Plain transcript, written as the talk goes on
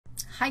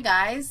Hi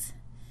guys.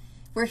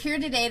 We're here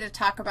today to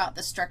talk about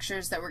the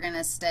structures that we're going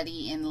to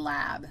study in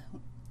lab.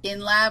 In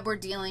lab, we're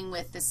dealing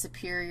with the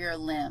superior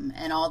limb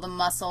and all the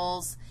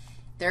muscles,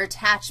 their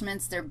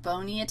attachments, their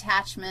bony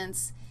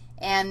attachments,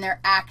 and their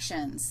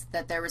actions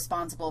that they're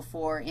responsible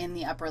for in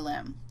the upper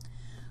limb.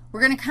 We're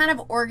going to kind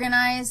of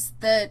organize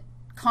the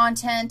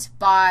content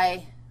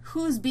by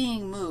who's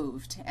being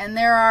moved, and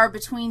there are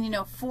between,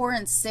 4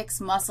 and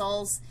 6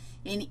 muscles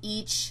in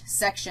each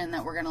section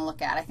that we're going to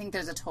look at. I think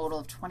there's a total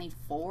of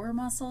 24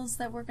 muscles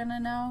that we're going to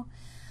know.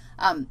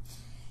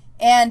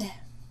 And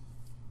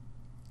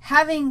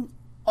having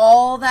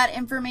all that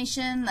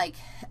information, like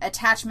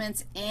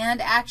attachments and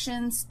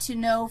actions to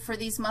know for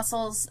these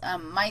muscles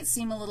might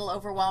seem a little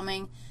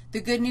overwhelming.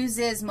 The good news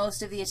is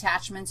most of the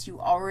attachments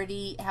you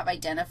already have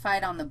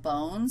identified on the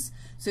bones.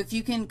 So if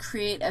you can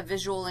create a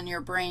visual in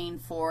your brain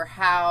for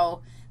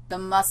how the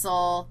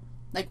muscle,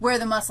 like where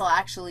the muscle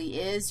actually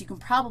is, you can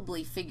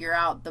probably figure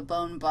out the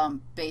bone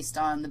bump based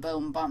on the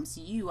bone bumps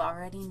you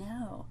already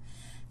know,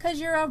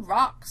 because you're a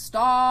rock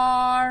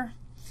star.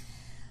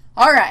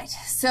 All right,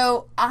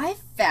 so I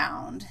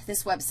found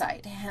this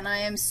website, and I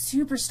am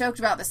super stoked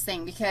about this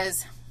thing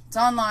because it's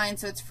online,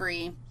 so it's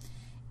free,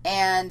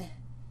 and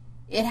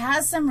it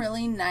has some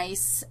really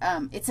nice,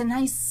 it's a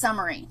nice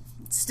summary.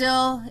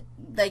 Still,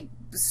 like,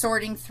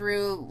 sorting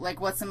through,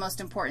 like, what's the most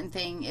important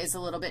thing is a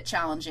little bit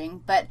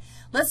challenging. But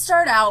let's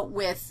start out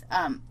with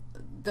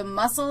the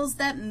muscles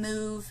that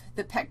move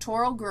the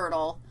pectoral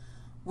girdle,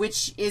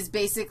 which is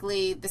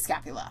basically the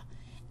scapula.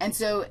 And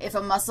so if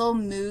a muscle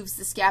moves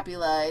the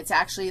scapula, it's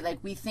actually like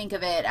we think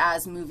of it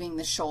as moving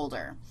the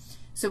shoulder.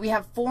 So we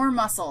have 4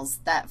 muscles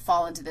that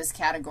fall into this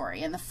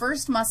category. And the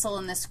first muscle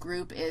in this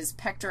group is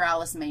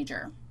pectoralis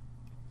major.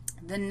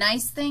 The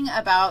nice thing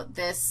about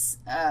this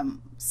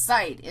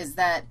site is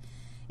that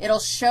it'll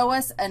show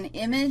us an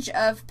image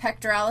of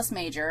pectoralis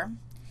major,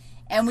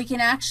 and we can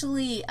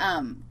actually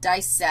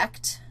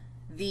dissect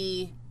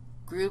the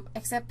group,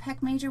 except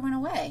pec major went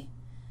away.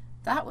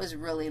 That was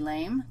really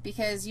lame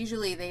because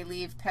usually they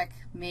leave pec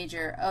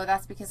major. Oh,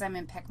 that's because I'm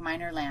in pec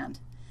minor land,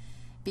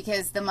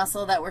 because the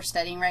muscle that we're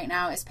studying right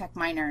now is pec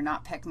minor,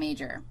 not pec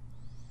major.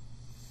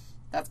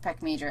 That's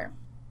pec major,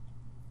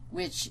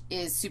 which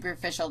is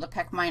superficial to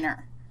pec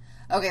minor.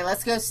 Okay,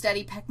 let's go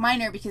study pec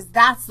minor because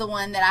that's the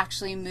one that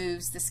actually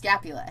moves the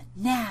scapula.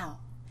 Now,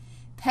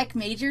 pec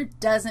major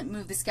doesn't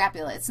move the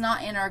scapula. It's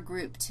not in our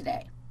group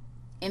today,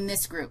 in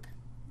this group.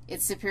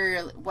 It's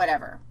superior,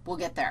 whatever. We'll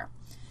get there.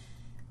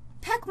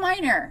 Pec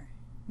minor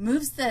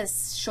moves the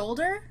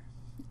shoulder.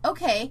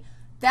 Okay,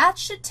 that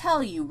should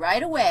tell you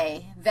right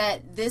away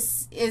that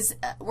this is,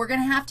 we're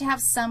going to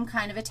have some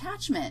kind of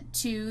attachment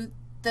to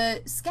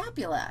the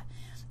scapula.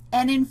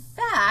 And in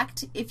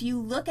fact, if you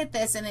look at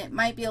this, and it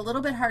might be a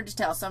little bit hard to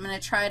tell, so I'm going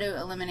to try to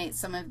eliminate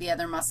some of the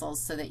other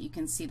muscles so that you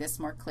can see this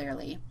more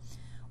clearly.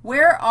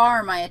 Where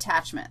are my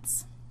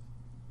attachments?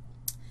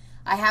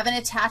 I have an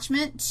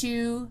attachment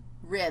to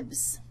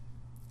ribs.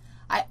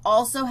 I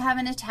also have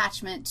an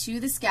attachment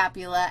to the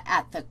scapula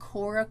at the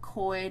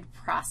coracoid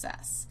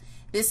process.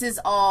 This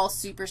is all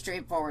super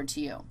straightforward to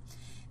you.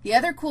 The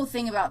other cool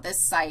thing about this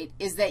site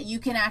is that you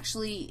can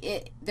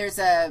actually, there's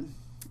a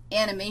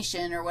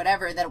animation or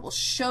whatever that will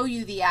show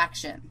you the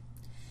action.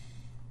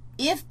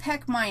 If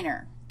pec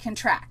minor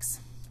contracts,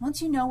 once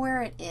you know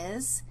where it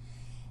is,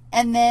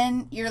 and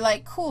then you're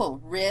like, cool,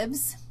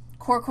 ribs,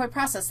 coracoid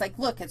process, like,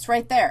 look, it's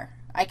right there.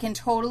 I can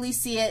totally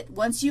see it.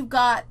 Once you've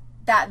got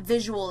that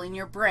visual in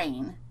your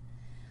brain,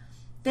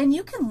 then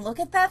you can look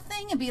at that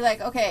thing and be like,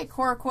 okay,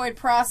 coracoid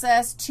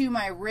process to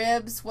my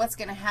ribs, what's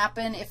going to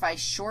happen if I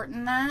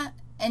shorten that?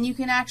 And you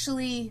can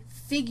actually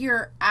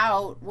figure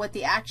out what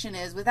the action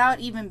is without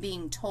even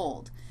being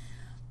told.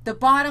 The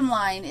bottom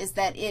line is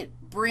that it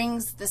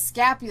brings the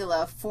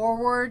scapula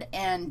forward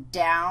and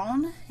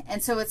down,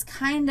 and so it's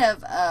kind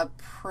of a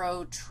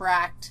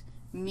protract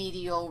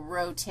medial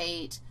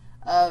rotate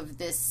of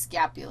this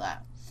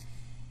scapula.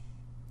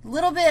 A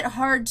little bit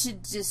hard to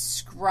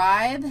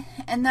describe,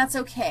 and that's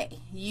okay.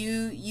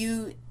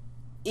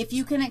 If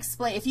you can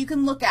explain, if you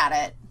can look at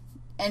it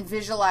and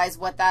visualize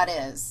what that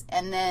is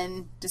and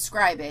then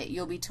describe it,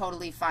 you'll be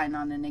totally fine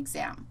on an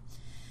exam.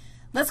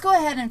 Let's go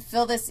ahead and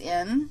fill this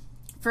in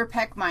for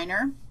pec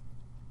minor.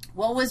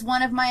 What was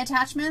one of my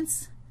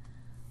attachments?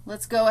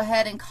 Let's go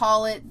ahead and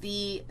call it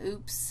the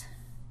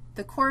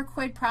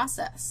coracoid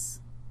process.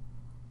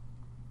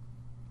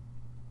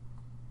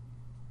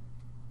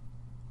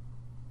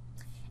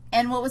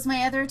 And what was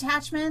my other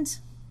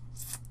attachment?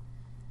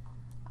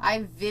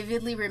 I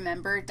vividly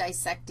remember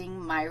dissecting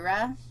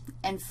Myra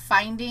and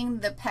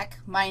finding the pec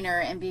minor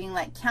and being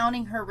like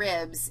counting her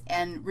ribs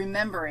and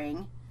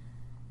remembering.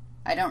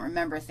 I don't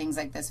remember things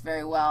like this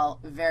very well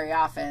very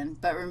often,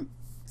 but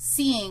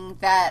seeing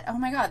that, oh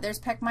my God,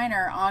 there's pec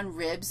minor on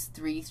ribs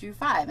 3 through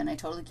 5, and I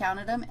totally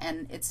counted them,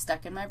 and it's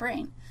stuck in my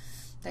brain.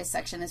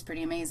 Dissection is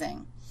pretty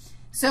amazing.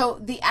 So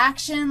the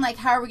action, like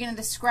how are we going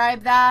to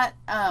describe that?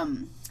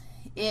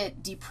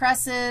 It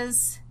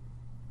depresses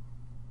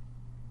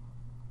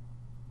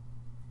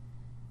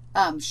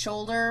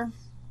shoulder,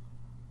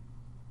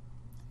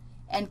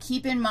 And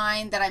keep in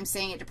mind that I'm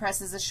saying it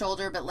depresses the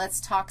shoulder, but let's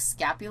talk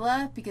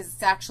scapula because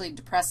it's actually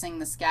depressing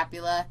the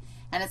scapula,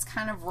 and it's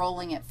kind of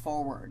rolling it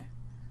forward.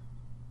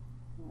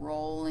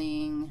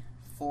 Rolling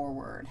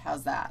forward.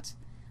 How's that?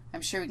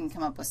 I'm sure we can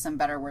come up with some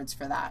better words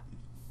for that.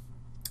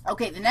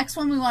 Okay, the next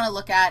one we want to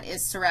look at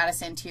is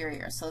serratus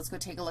anterior. So let's go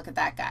take a look at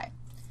that guy.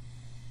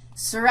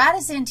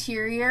 Serratus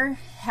anterior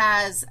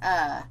has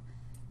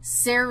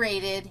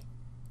serrated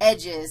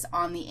edges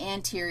on the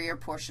anterior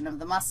portion of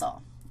the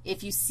muscle.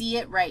 If you see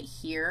it right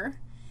here,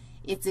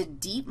 it's a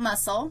deep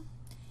muscle.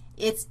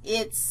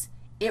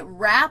 It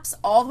wraps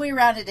all the way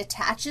around. It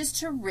attaches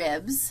to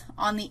ribs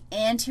on the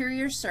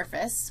anterior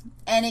surface,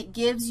 and it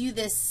gives you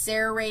this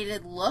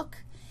serrated look.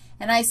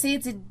 And I say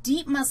it's a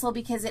deep muscle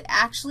because it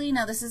actually,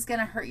 now this is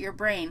going to hurt your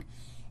brain,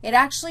 it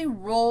actually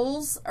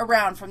rolls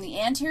around from the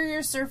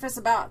anterior surface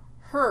about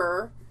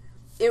her.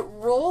 It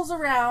rolls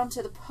around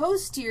to the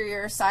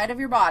posterior side of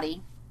your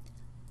body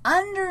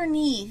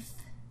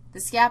underneath the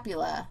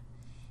scapula,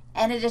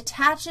 and it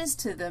attaches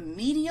to the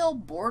medial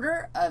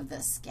border of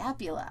the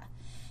scapula.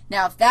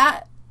 Now, if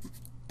that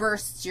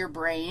bursts your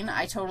brain,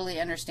 I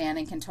totally understand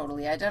and can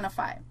totally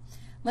identify.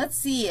 Let's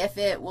see if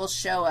it will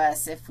show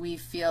us if we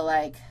feel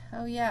like,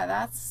 oh,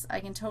 yeah, I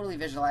can totally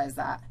visualize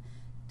that.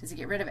 Does it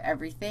get rid of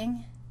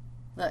everything?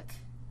 Look.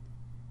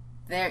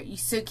 There.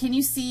 So can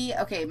you see,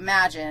 okay,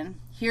 imagine,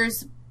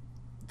 here's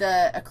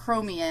the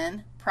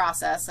acromion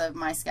process of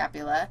my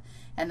scapula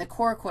and the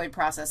coracoid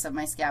process of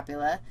my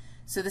scapula.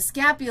 So the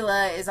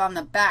scapula is on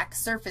the back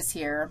surface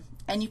here,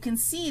 and you can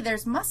see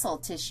there's muscle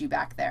tissue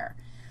back there.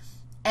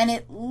 And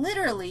it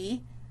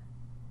literally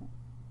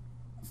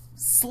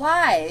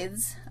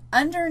slides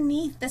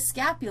underneath the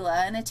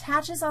scapula and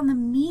attaches on the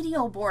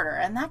medial border,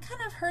 and that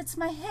kind of hurts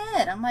my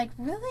head. I'm like,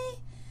 really?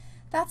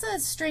 That's a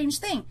strange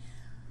thing.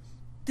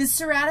 The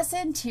serratus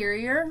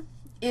anterior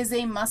is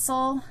a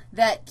muscle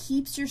that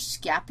keeps your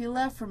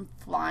scapula from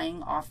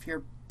flying off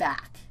your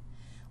back.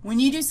 When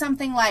you do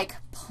something like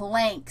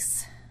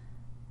planks,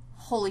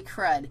 holy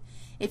crud,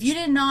 if you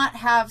did not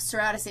have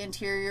serratus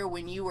anterior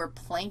when you were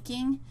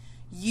planking,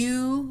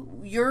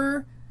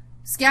 your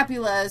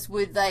scapulas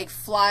would like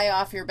fly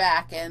off your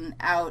back and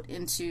out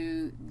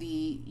into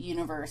the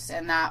universe,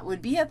 and that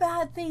would be a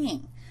bad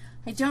thing.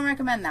 I don't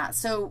recommend that.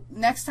 So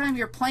next time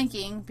you're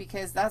planking,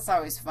 because that's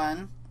always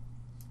fun,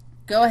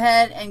 go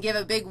ahead and give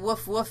a big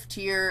woof woof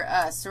to your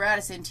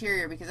serratus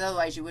anterior, because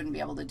otherwise you wouldn't be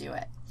able to do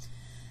it.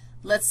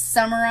 Let's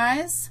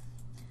summarize.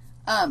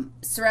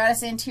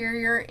 Serratus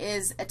anterior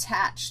is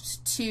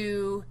attached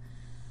to,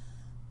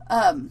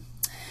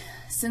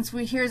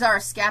 here's our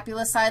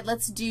scapula side,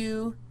 let's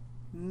do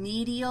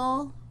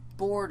medial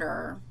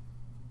border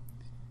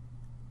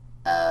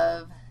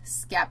of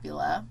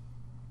scapula.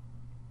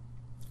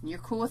 You're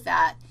cool with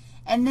that.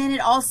 And then it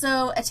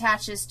also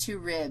attaches to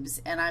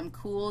ribs, and I'm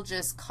cool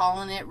just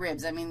calling it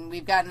ribs. I mean,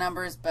 we've got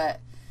numbers, but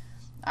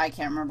I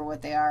can't remember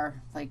what they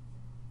are, like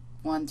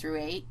 1 through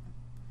 8,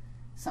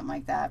 something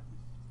like that.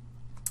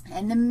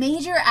 And the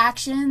major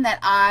action that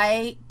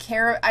I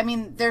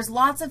mean, there's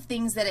lots of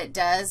things that it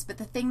does, but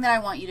the thing that I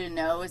want you to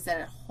know is that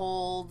it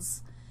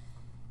holds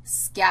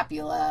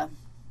scapula,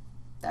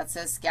 that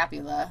says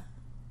scapula,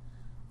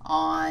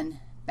 on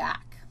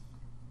back.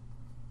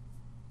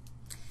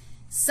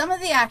 Some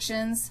of the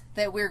actions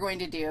that we're going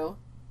to do,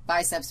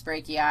 biceps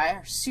brachii,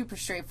 are super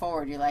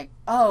straightforward. You're like,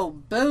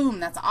 oh, boom,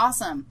 that's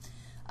awesome.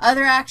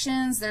 Other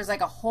actions, there's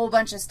like a whole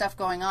bunch of stuff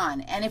going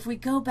on. And if we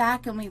go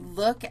back and we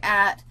look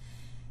at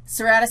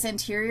serratus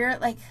anterior,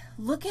 like,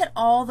 look at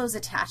all those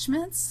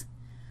attachments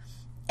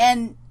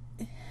and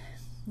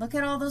look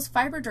at all those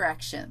fiber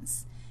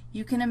directions.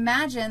 You can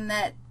imagine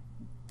that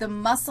the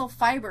muscle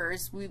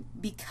fibers,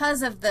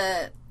 because of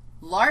the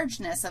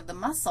largeness of the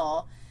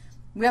muscle,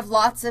 we have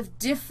lots of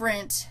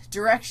different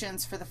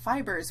directions for the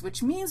fibers,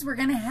 which means we're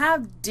going to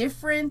have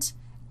different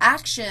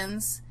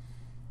actions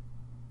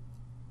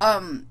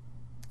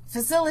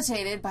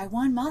facilitated by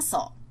one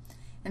muscle.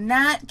 And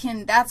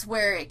that's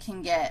where it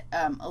can get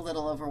a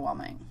little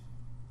overwhelming.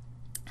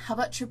 How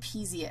about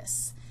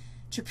trapezius?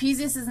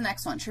 Trapezius is the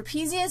next one.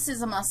 Trapezius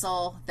is a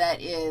muscle that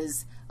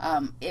is,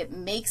 it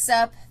makes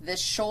up the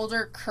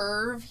shoulder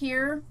curve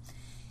here.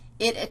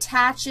 It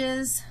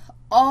attaches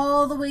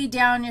all the way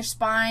down your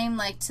spine,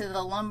 like to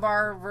the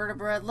lumbar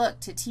vertebra,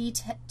 look, to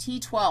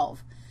T12.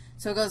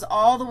 So it goes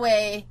all the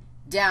way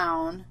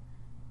down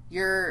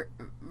your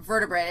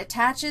vertebrae. It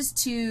attaches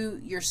to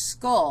your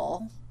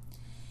skull,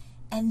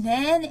 and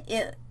then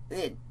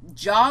it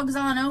jogs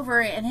on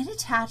over and it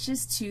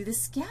attaches to the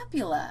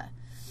scapula.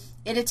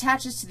 It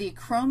attaches to the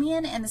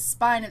acromion and the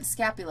spine of the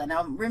scapula.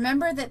 Now,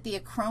 remember that the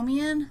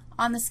acromion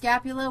on the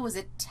scapula was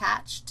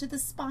attached to the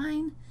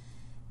spine.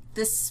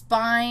 The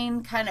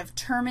spine kind of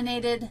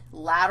terminated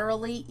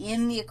laterally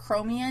in the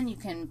acromion. You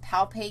can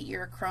palpate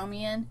your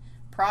acromion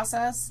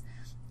process.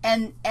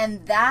 And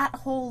that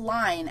whole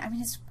line, I mean,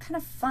 it's kind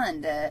of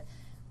fun to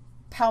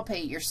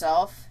palpate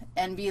yourself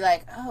and be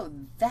like, oh,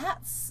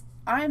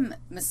 I'm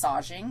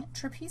massaging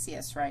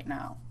trapezius right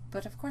now.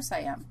 But of course I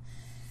am.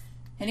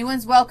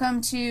 Anyone's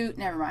welcome to,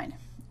 never mind.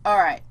 All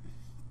right.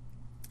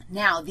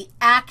 Now, the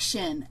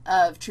action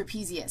of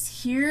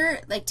trapezius.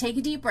 Here, like, take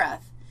a deep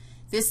breath.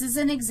 This is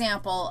an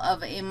example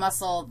of a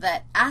muscle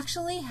that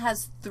actually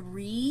has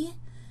 3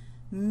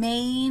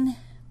 main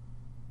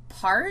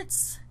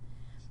parts,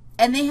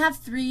 and they have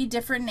 3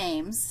 different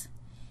names,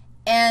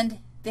 and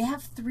they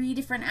have 3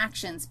 different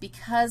actions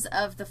because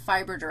of the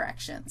fiber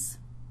directions.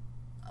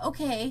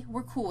 Okay,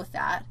 we're cool with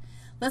that.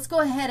 Let's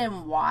go ahead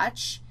and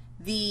watch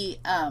the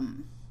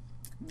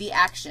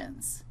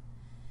actions.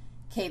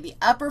 Okay, the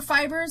upper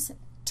fibers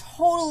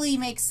totally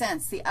makes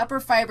sense. The upper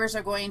fibers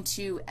are going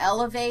to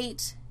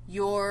elevate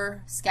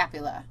your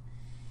scapula.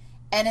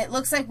 And it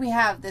looks like we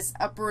have this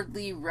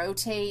upwardly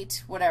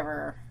rotate,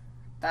 whatever.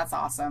 That's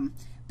awesome.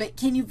 But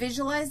can you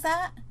visualize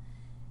that?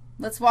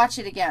 Let's watch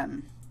it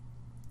again.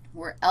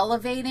 We're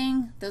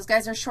elevating. Those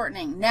guys are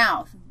shortening.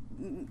 Now,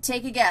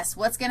 take a guess.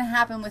 What's going to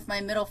happen with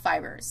my middle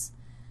fibers?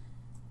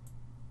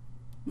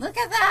 Look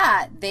at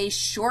that. They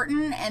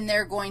shorten, and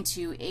they're going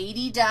to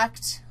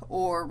adduct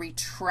or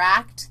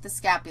retract the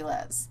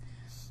scapulas.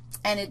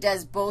 And it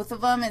does both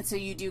of them, and so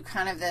you do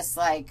kind of this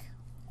like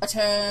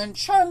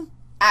attention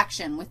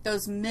action with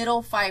those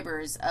middle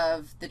fibers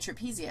of the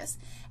trapezius.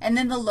 And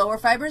then the lower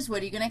fibers,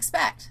 what are you going to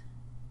expect?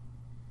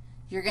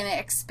 You're going to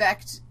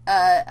expect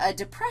a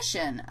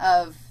depression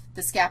of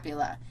the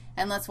scapula.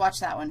 And let's watch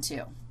that one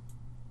too.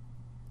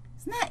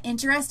 Isn't that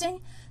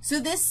interesting? So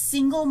this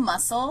single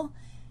muscle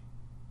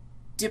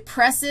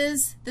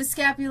depresses the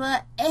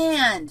scapula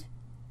and,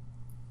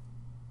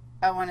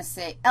 I want to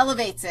say,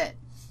 elevates it.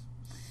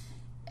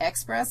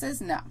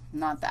 Expresses? No,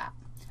 not that.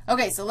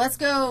 Okay, so let's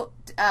go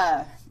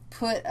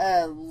put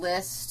a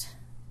list.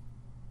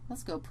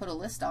 Let's go put a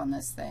list on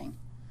this thing.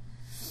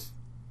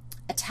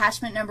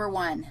 Attachment number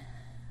 1.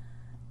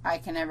 I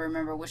can never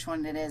remember which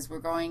one it is. We're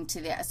going to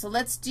the, so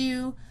let's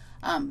do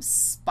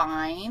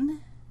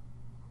spine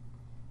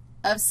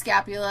of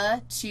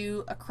scapula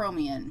to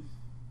acromion.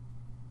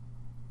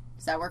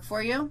 Does that work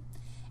for you?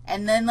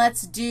 And then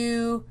let's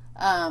do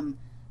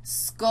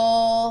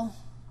skull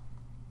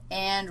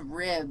and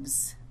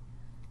ribs.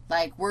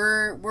 Like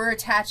we're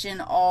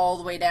attaching all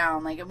the way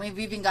down. Like we've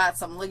even got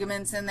some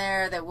ligaments in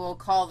there that we'll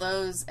call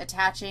those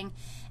attaching.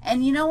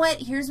 And you know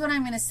what? Here's what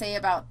I'm going to say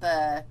about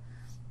the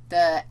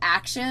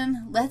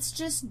action. Let's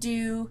just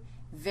do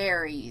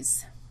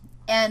varies.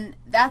 And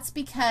that's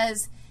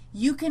because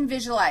you can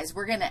visualize.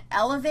 We're going to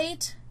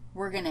elevate,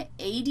 we're going to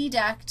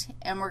adduct,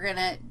 and we're going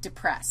to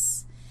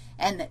depress.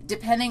 And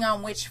depending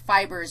on which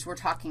fibers we're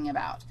talking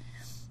about.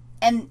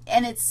 And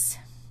it's,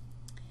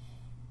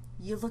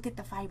 you look at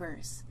the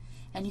fibers,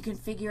 and you can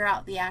figure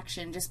out the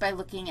action just by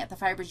looking at the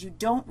fibers. You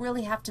don't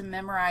really have to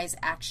memorize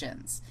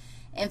actions.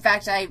 In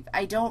fact,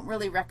 I don't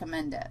really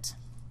recommend it.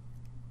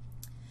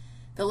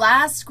 The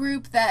last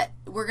group that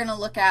we're going to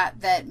look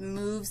at that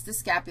moves the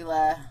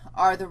scapula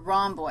are the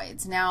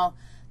rhomboids. Now,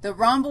 the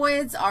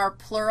rhomboids are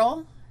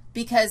plural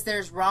because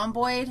there's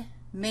rhomboid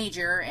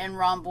major and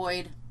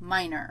rhomboid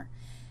minor.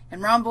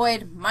 And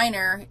rhomboid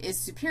minor is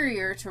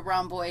superior to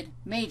rhomboid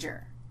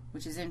major,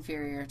 which is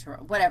inferior to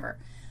whatever.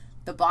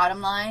 The bottom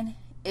line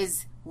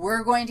is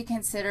we're going to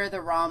consider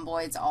the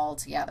rhomboids all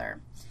together.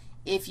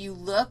 If you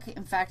look,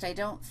 in fact, I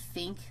don't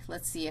think,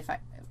 let's see if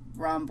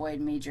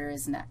rhomboid major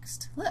is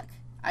next. Look,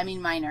 I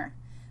mean minor.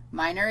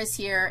 Minor is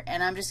here,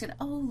 and I'm just going to,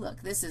 oh,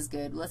 look, this is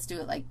good. Let's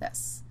do it like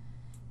this,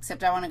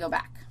 except I want to go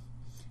back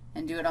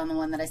and do it on the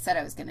one that I said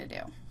I was going to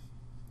do.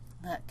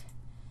 Look,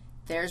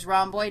 there's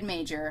rhomboid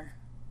major.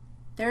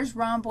 There's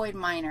rhomboid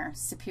minor,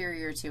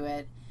 superior to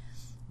it.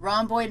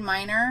 Rhomboid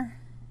minor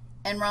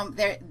and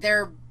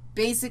they're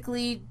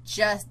basically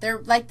just, they're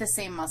like the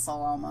same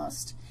muscle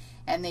almost,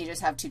 and they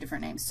just have 2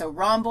 different names. So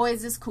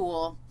rhomboids is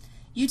cool.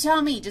 You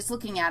tell me, just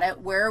looking at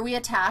it, where are we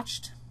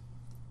attached?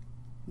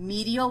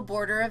 Medial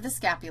border of the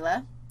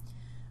scapula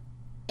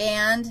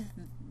and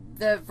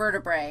the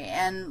vertebrae.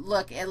 And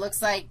look, it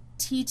looks like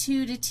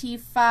T2 to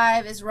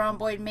T5 is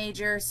rhomboid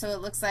major, so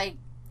it looks like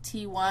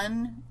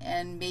T1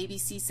 and maybe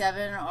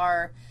C7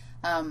 are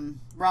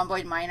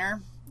rhomboid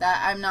minor.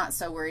 That I'm not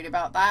so worried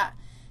about that.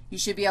 You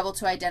should be able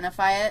to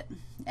identify it,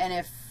 and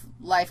if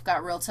life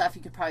got real tough,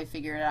 you could probably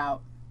figure it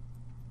out.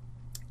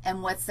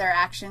 And what's their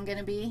action going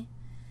to be?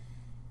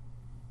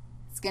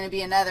 It's going to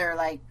be another,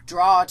 like,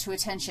 draw to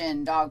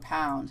attention, dog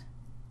pound.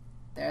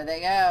 There they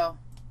go.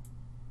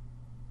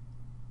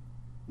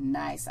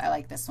 Nice. I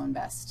like this one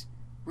best.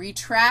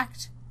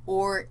 Retract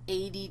or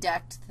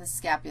adduct the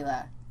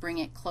scapula. Bring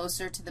it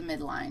closer to the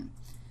midline.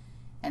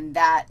 And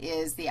that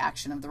is the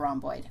action of the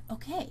rhomboid.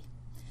 Okay.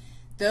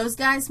 Those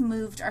guys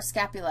moved our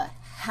scapula.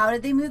 How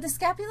did they move the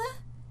scapula?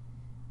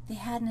 They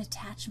had an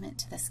attachment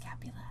to the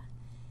scapula.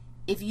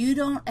 If you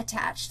don't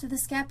attach to the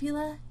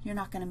scapula, you're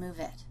not going to move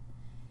it.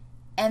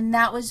 And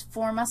that was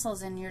 4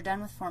 muscles, and you're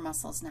done with 4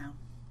 muscles now.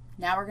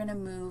 Now we're going to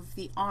move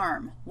the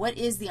arm. What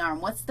is the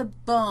arm? What's the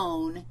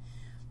bone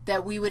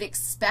that we would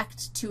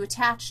expect to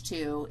attach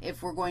to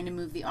if we're going to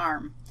move the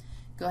arm?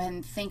 Go ahead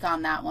and think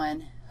on that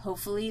one.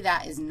 Hopefully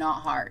that is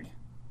not hard.